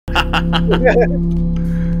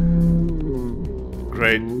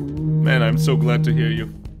Great. Man, I'm so glad to hear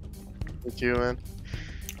you. Thank you, man.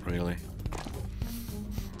 Really.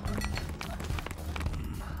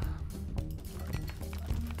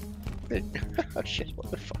 Oh shit, what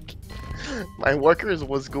the fuck? My workers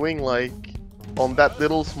was going like on that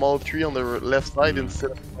little small tree on the left side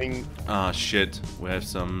instead of going... Ah shit, we have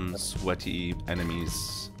some sweaty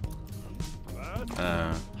enemies.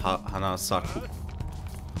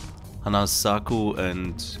 Hanasaku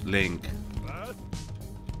and Link.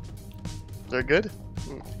 They're good?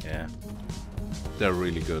 Yeah. They're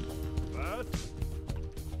really good.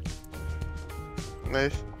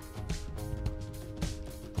 Nice.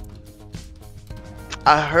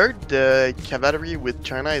 I heard the cavalry with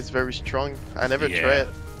China is very strong. I never tried.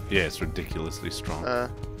 Yeah, it's ridiculously strong.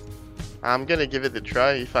 I'm gonna give it a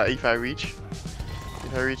try if I reach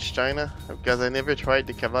China, because I never tried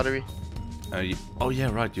the cavalry. Oh yeah,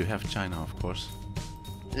 right. You have China, of course.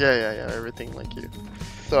 Yeah. Everything like you.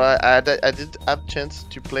 So I did have chance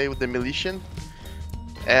to play with the militia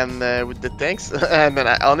and with the tanks. And then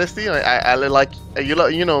honestly, I like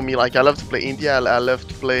you know me. Like I love to play India. I love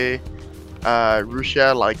to play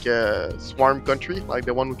Russia, like a swarm country, like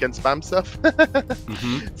the one who can spam stuff.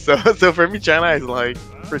 So for me, China is like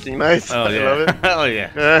freaking nice. Oh yeah. I love it. Oh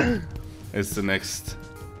yeah. It's the next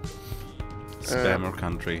spammer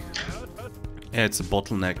country. Yeah, it's a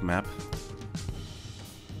bottleneck map.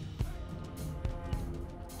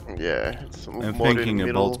 Yeah, it's I'm more thinking in the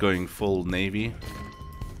middle. about going full navy.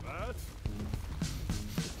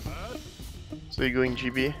 So you're going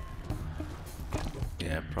GB?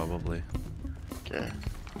 Yeah, probably. Okay.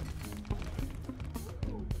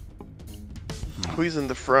 Who's in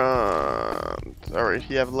the front? Alright,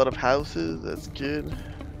 you have a lot of houses, that's good.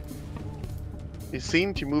 He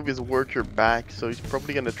seemed to move his worker back, so he's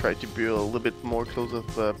probably gonna try to build a little bit more close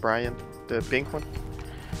of Brian, the pink one.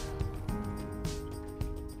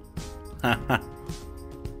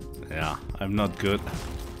 Yeah, I'm not good.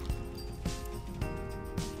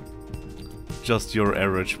 Just your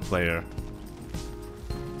average player.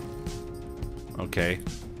 Okay.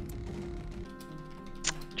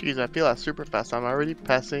 Jeez, I feel that's super fast. I'm already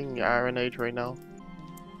passing Iron Age right now.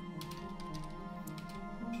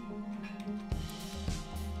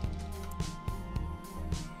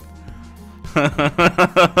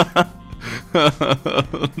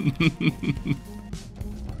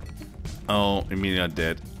 Oh, Emilia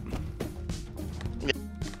dead. Yeah.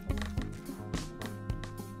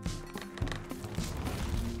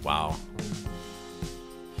 Wow.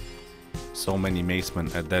 So many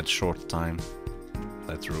macemen at that short time.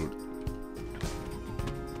 That's rude.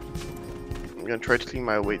 I'm gonna try to clean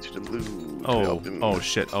my way to the blue. Oh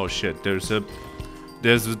shit.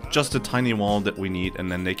 There's just a tiny wall that we need, and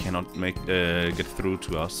then they cannot get through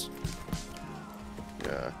to us.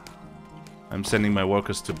 Yeah. I'm sending my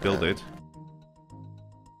workers to build it.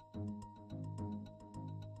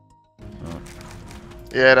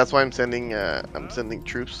 Yeah, that's why I'm sending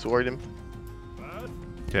troops toward him.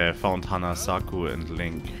 Okay, I found Hanasaku and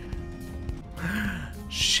Link.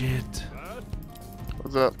 Shit.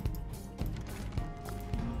 What's up?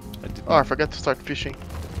 Oh, I forgot to start fishing.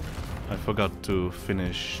 I forgot to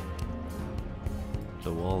finish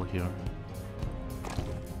the wall here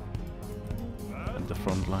at the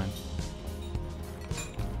front line.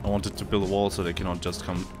 I wanted to build a wall so they cannot just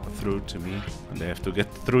come through to me, and they have to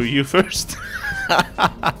get through you first.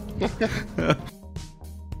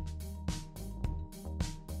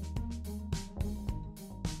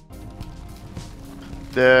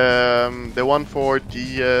 The one for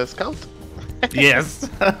the scout. Yes.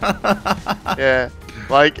 Yeah,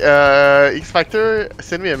 like X Factor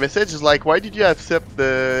sent me a message. It's like, why did you accept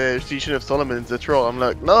the station of Solomon as a troll? I'm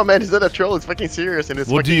like, no man, it's not a troll. It's fucking serious and it's.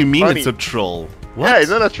 What do you mean funny. it's a troll? What? Yeah, it's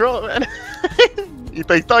not a troll, man.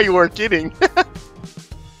 I thought you were kidding.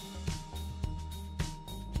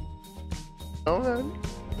 Oh man.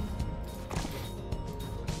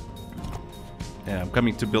 Yeah, I'm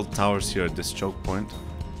coming to build towers here at this choke point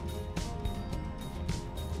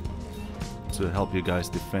to help you guys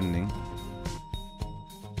defending.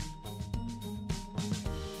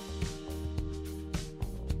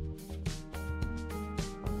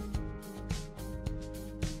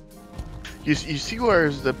 You see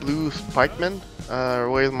where's the blue spikeman?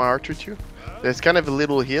 Where's my archer too? There's kind of a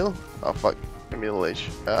little hill. Oh fuck, middle age.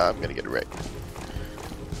 I'm gonna get it right.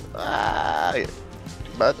 Yeah.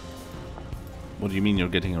 Bad. What do you mean you're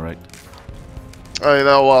getting it right? I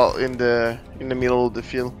know. Well, in the middle of the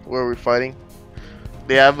field where we're fighting,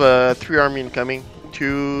 they have 3 army incoming.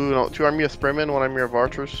 2 army of spearmen, 1 army of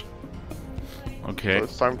archers. Okay. So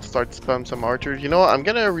it's time to start to spam some archers. You know what? I'm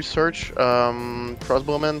gonna research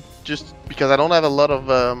crossbowmen just because I don't have a lot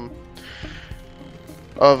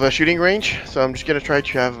of shooting range. So I'm just gonna try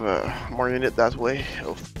to have more unit that way.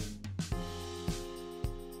 Oh.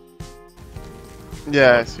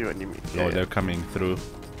 Yeah, I see what you mean. Oh, Yeah, they're coming through.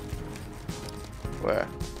 Where?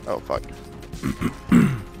 Oh fuck.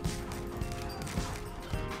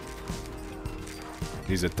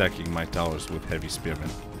 He's attacking my towers with heavy spearmen.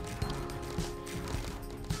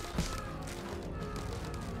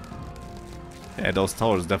 Yeah, those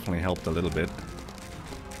towers definitely helped a little bit.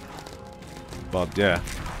 But yeah.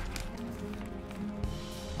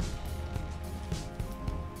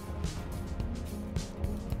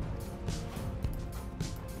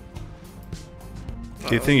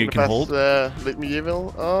 Do you think you can hold? Late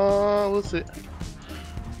medieval? We'll see.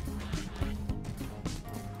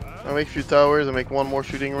 I make a few towers, I make one more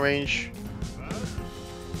shooting range.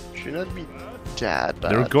 Should not be that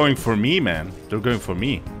bad. They're going for me, man. They're going for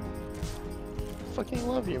me. Fucking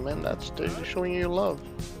love you, man. They're showing you love.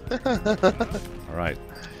 Alright.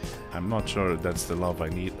 I'm not sure that's the love I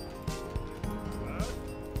need.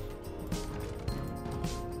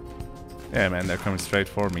 Yeah, man, they're coming straight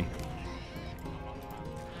for me.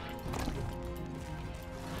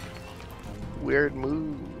 Weird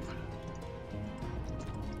move.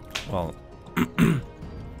 Well,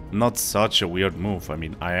 not such a weird move. I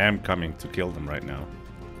mean, I am coming to kill them right now.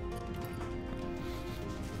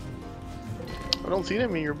 I don't see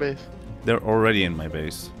them in your base. They're already in my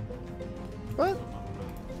base. What?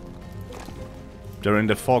 They're in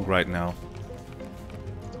the fog right now.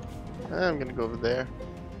 I'm gonna go over there.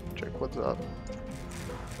 Check what's up.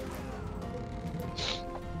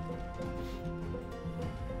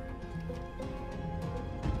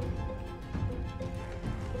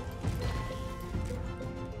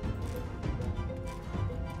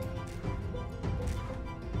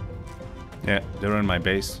 Yeah, they're in my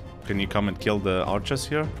base. Can you come and kill the archers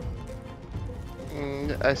here?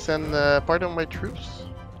 I send part of my troops.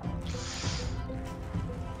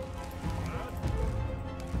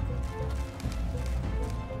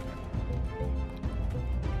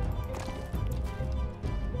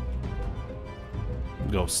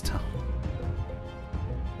 Ghost town.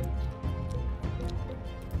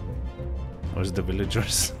 Where's the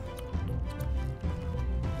villagers?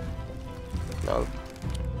 No.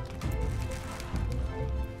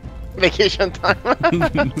 Vacation time.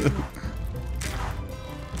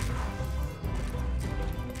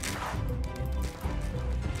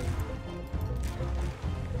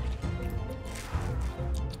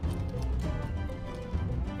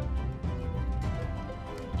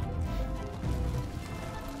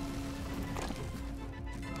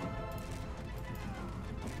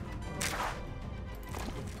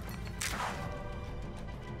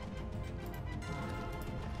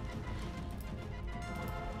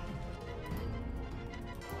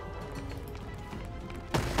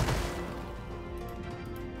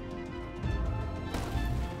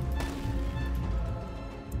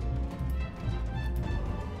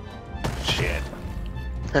 Shit.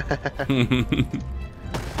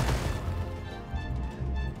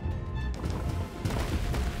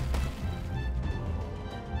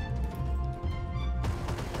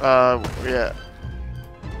 Yeah.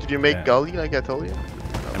 Did you make Yeah. gully like I told you?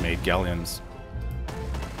 I made galleons.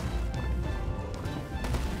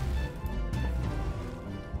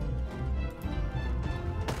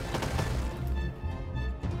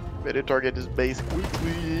 Better target this base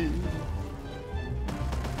quickly.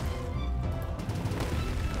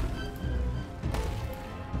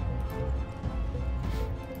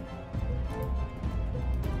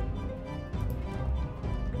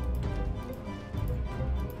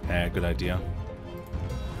 Yeah, good idea.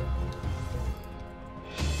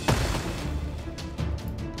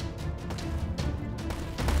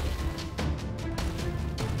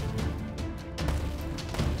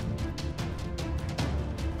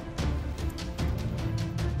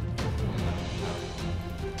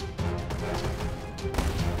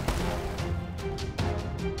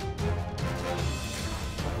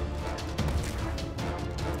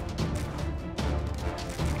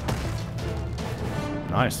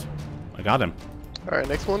 Nice. I got him. Alright,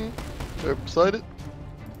 next one. They're beside it.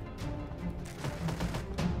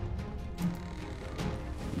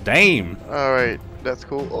 Damn. Alright, that's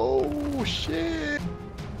cool. Oh shit.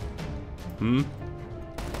 Hmm?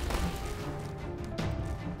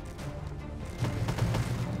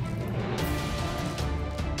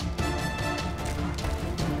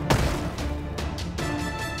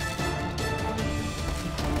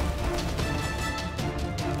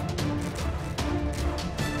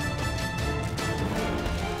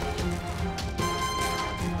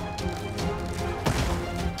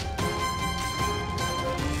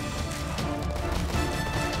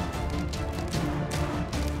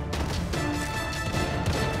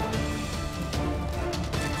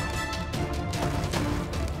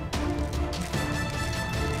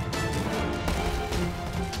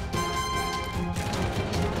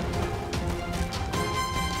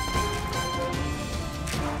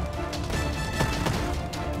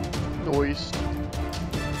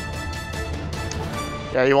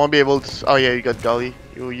 Yeah, you won't be able to. Oh yeah, you got galley.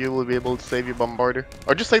 You will be able to save your bombardier,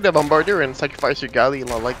 or just take the bombardier and sacrifice your galley.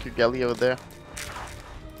 Like your galley over there.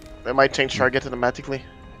 That might change target automatically.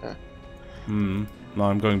 Yeah. Hmm. Now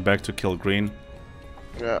I'm going back to kill green.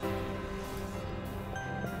 Yeah.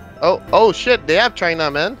 Oh shit! They have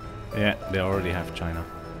China, man. Yeah, they already have China.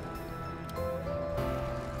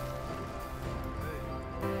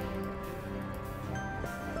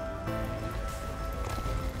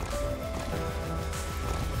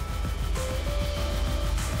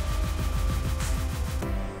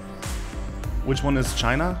 Which one is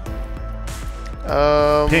China?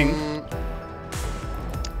 Pink.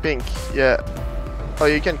 Pink. Yeah. Oh,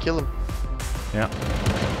 you can kill him. Yeah.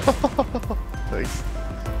 Nice.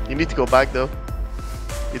 You need to go back though.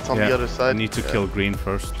 It's on the other side. I need to kill green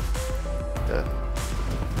first. Yeah.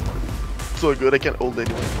 So good, I can hold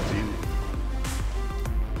anyway. It's easy.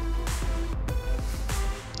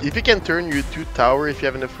 If you can turn your 2 tower, if you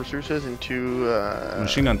have enough resources, into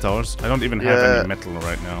machine gun towers. I don't even have any metal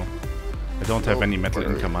right now. I don't have any metal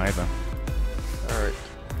income either. Alright.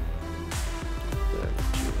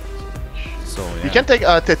 So yeah. You can take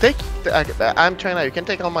I'm China. You can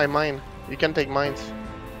take all my mine. You can take mines.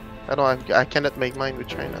 I cannot make mine with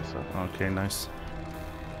China. So. Okay, nice.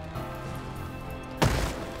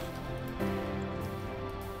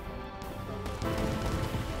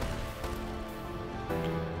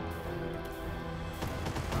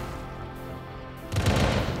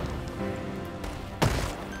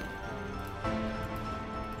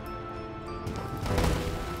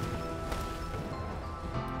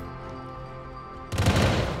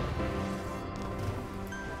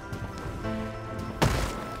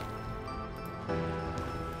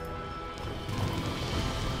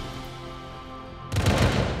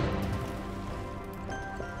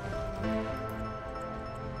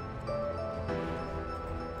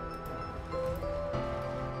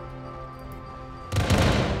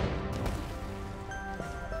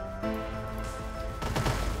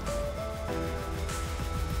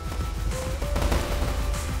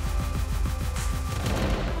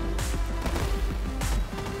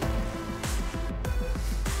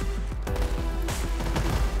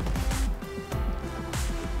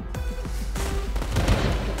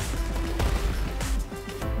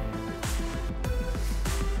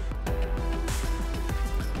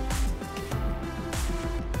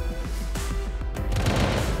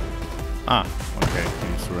 Ah, okay,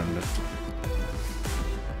 he surrendered.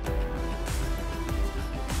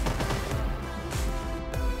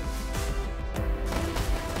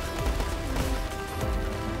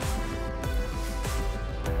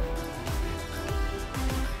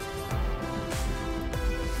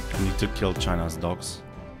 I need to kill China's dogs.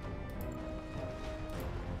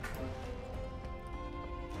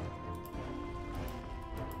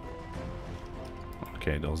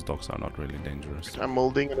 Okay, those dogs are not really dangerous. I'm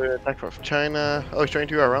molding an attack of China. Oh, he's trying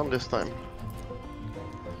to go around this time.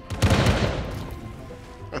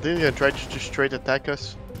 I think he's gonna try to just straight attack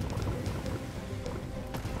us.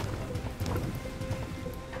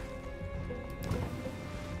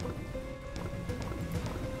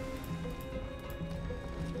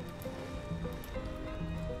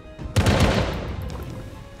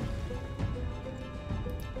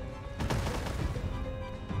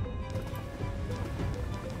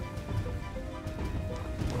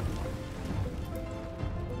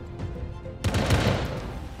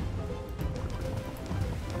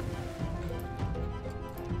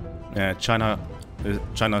 Yeah,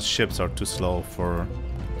 China's ships are too slow for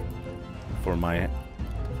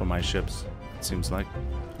my ships. It seems like.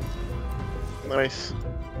 Nice.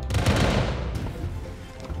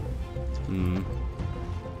 Hmm.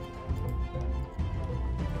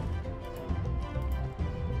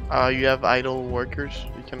 You have idle workers.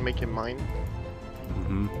 You can make a mine.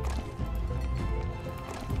 Mm-hmm.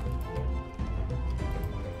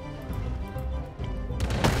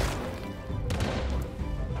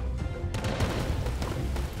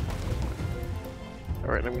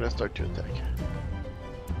 Alright, I'm gonna start to attack.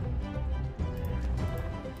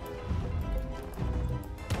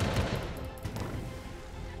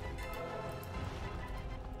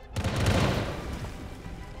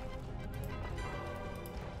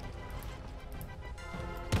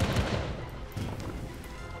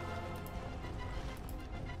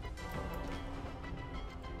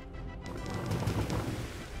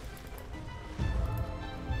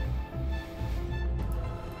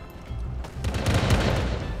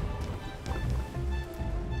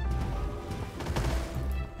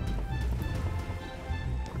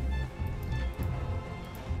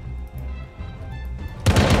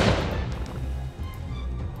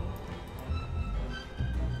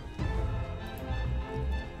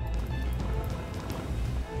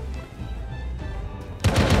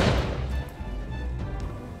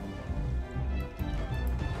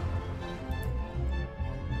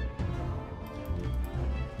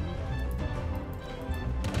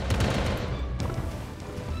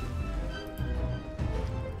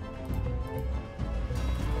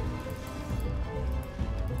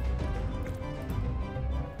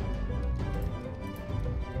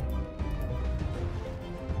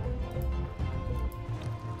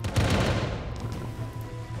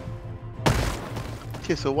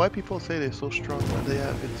 Okay, so why people say they're so strong when they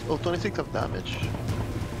have it's 26 of damage,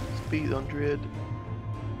 speed 100.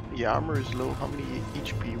 Yeah, armor is low. How many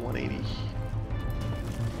HP? 180.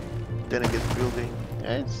 Then it gets building.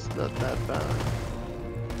 Yeah, it's not that bad.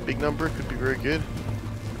 Big number could be very good.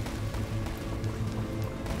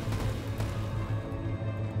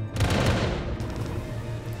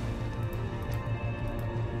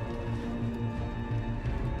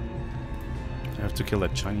 I have to kill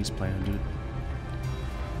that Chinese player, dude.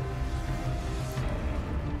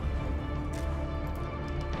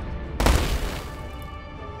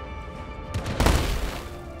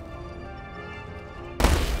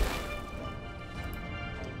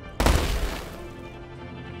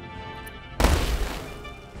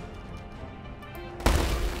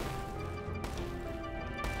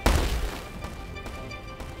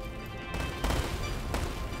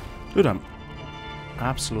 Dude, I'm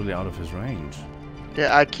absolutely out of his range.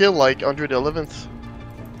 Yeah, I kill like 111th.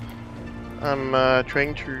 I'm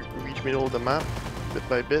trying to reach middle of the map, bit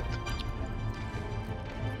by bit.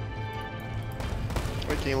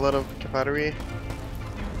 Making a lot of cavalry.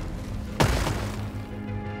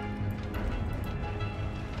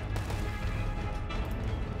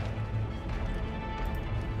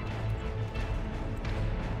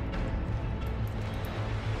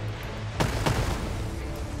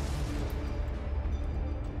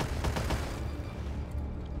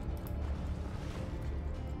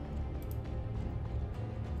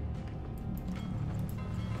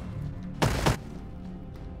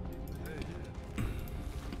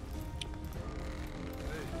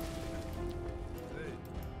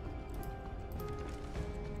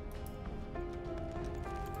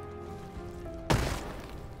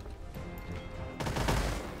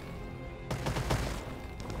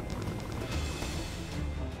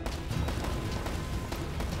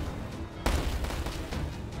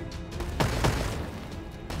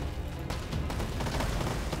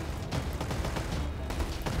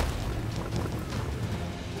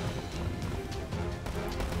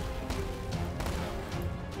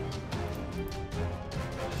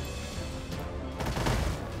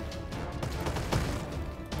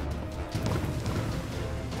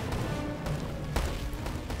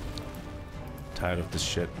 Tired of this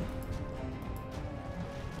shit.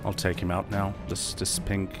 I'll take him out now. This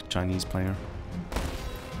pink Chinese player.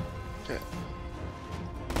 Okay.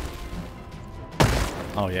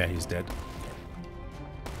 Oh yeah, he's dead.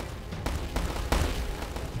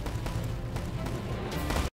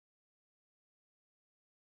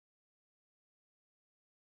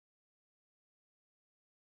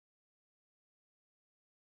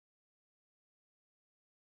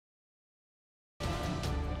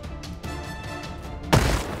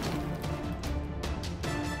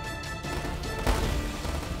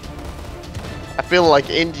 I feel like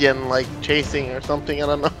Indian, like chasing or something. I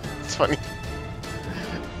don't know. It's funny.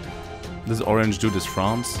 This orange dude is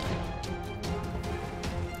France.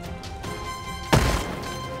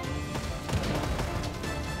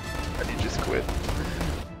 And he just quit.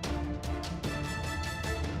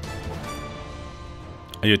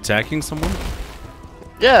 Are you attacking someone?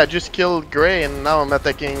 Yeah, I just killed Gray and now I'm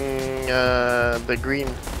attacking the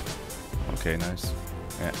green. Okay, nice.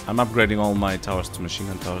 Yeah, I'm upgrading all my towers to machine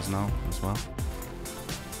gun towers now as well.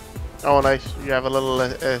 Oh, nice. You have a little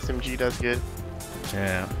SMG. That's good.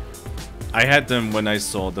 Yeah. I had them when I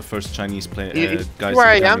saw the first Chinese play guys. Where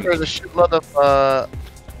I am, there's a shitload of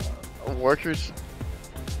workers.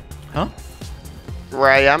 Huh? Where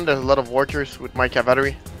I am, there's a lot of workers with my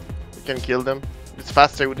cavalry. You can kill them. It's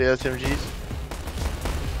faster with the SMGs.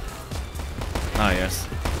 Ah, yes.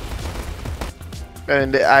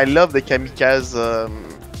 And I love the kamikaze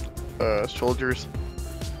soldiers.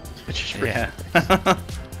 Yeah.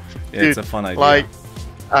 Yeah, Dude, it's a fun idea. Like,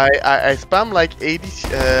 I spam like 80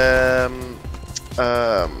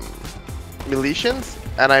 militians,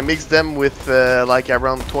 and I mix them with like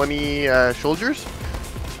around 20 soldiers.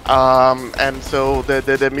 And so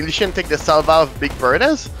the militian take the salva of big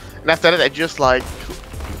birdas, and after that I just like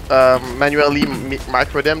manually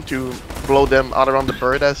micro them to blow them all around the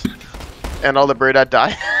birdas, and all the birda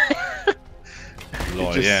die.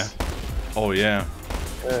 Lord, yeah. Oh yeah.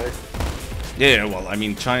 Yeah, well, I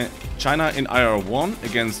mean, China in IR1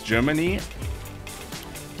 against Germany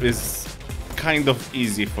is kind of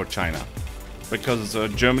easy for China, because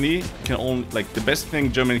Germany can only, like, the best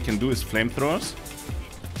thing Germany can do is flamethrowers,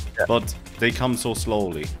 yeah. But they come so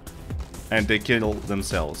slowly, and they kill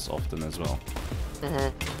themselves often as well.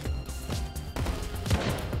 Mm-hmm.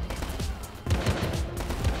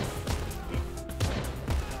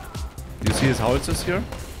 Do you see his howitzers here?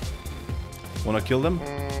 Wanna kill them?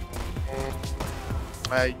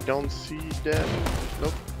 I don't see them.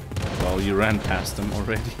 Nope. Well, you ran past them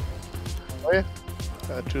already. Oh yeah.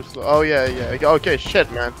 Too slow. Oh yeah, yeah. Okay,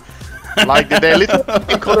 shit, man. Like did they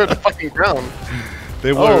literally color the fucking ground?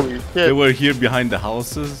 They were. They were here behind the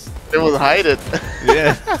houses. They will hide it.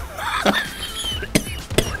 Yeah.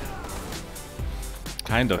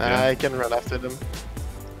 Kind of. Yeah. I can run after them.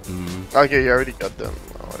 Okay, you already got them.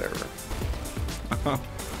 Oh, whatever.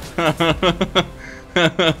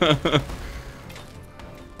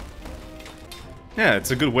 Yeah,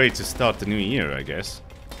 it's a good way to start the new year, I guess.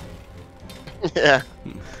 Yeah.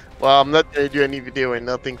 Well, I'm not gonna do any video and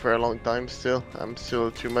nothing for a long time still. I'm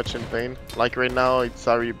still too much in pain. Like right now, it's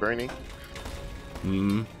already burning.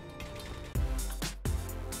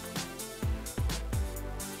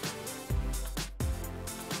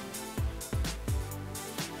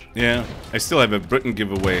 Yeah, I still have a Britain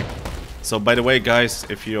giveaway. So by the way, guys,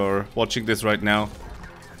 if you're watching this right now,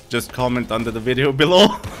 just comment under the video below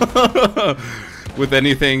with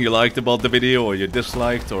anything you liked about the video or you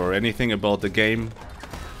disliked or anything about the game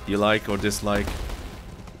you like or dislike.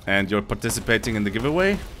 And you're participating in the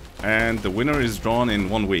giveaway. And the winner is drawn in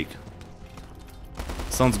 1 week.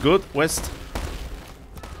 Sounds good, West?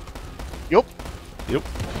 Yup. Yep.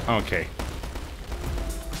 Okay.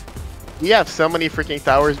 We have so many freaking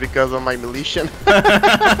towers because of my militia.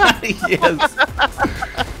 Yes.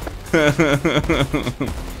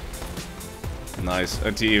 Nice.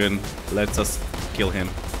 And he even lets us kill him.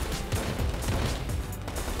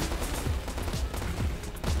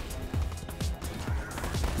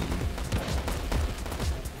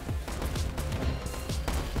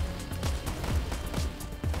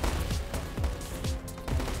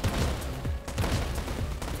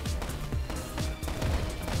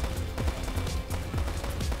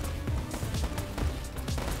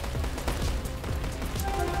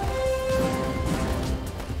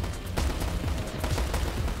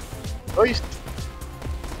 Oh, you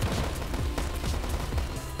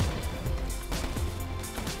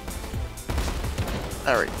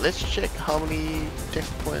Alright, let's check how many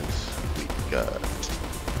checkpoints we got.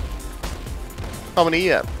 How many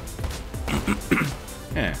you have?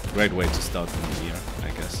 Yeah, great way to start the new year, I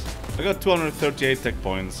guess. I got 238 tech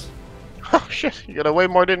points. Oh shit, you got way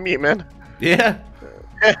more than me, man. Yeah.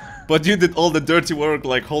 But you did all the dirty work,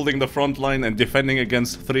 like holding the front line and defending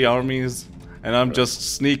against 3 armies. And I'm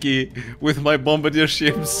just sneaky with my bombardier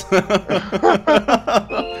ships.